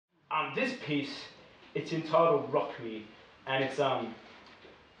This piece, it's entitled Rock Me, and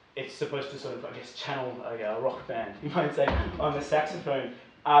it's supposed to sort of, I guess, channel a rock band, you might say, on the saxophone.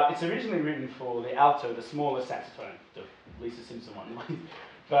 It's originally written for the alto, the smaller saxophone, the Lisa Simpson one.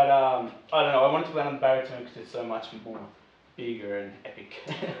 But I don't know, I wanted to play it on the baritone because it's so much more bigger and epic.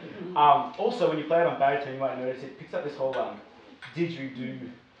 Also, when you play it on baritone, you might notice it picks up this whole didgeridoo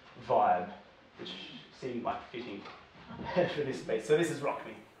vibe, which seemed like fitting for this space. So this is Rock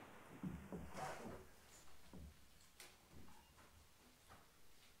Me.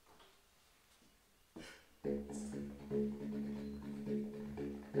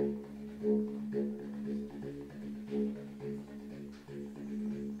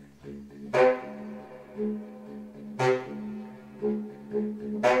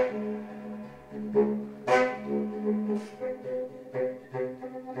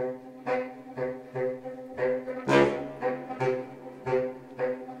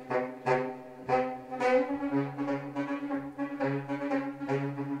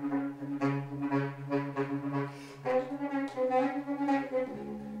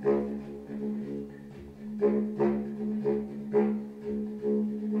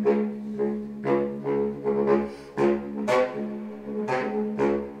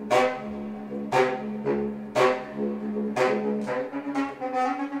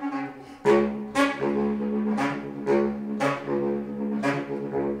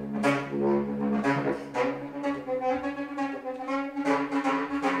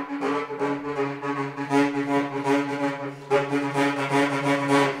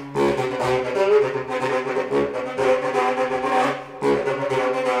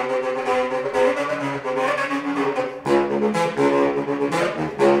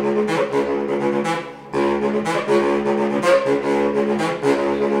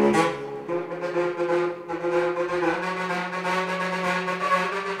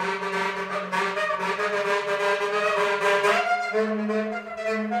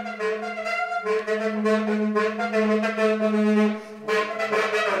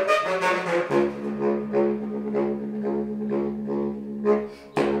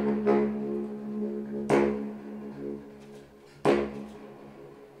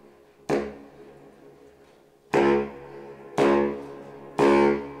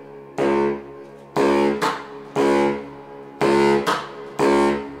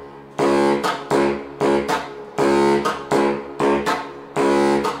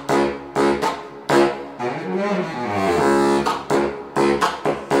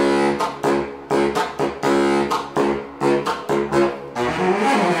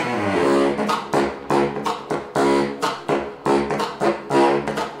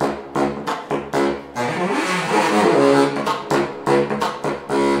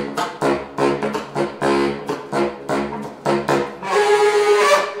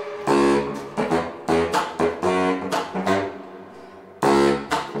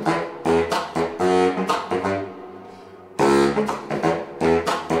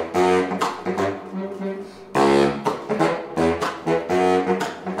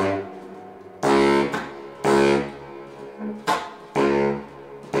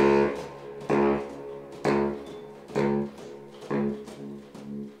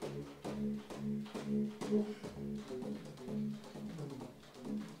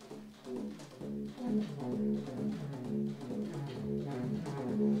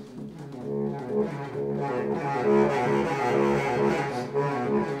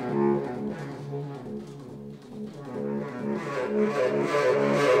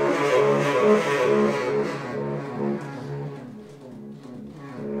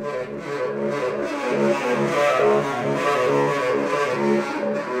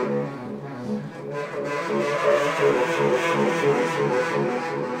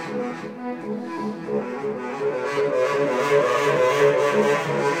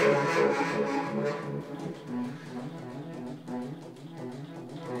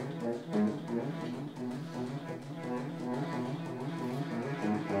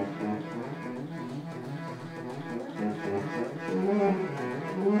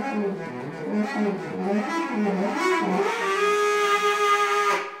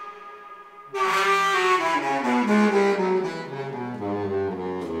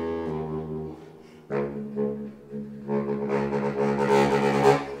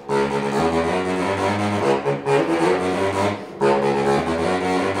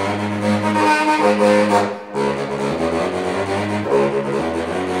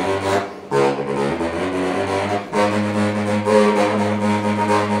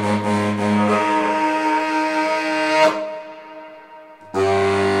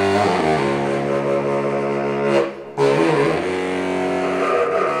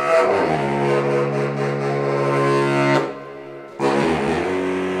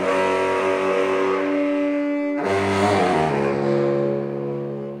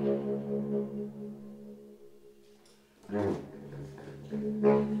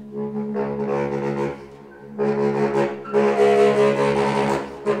 you.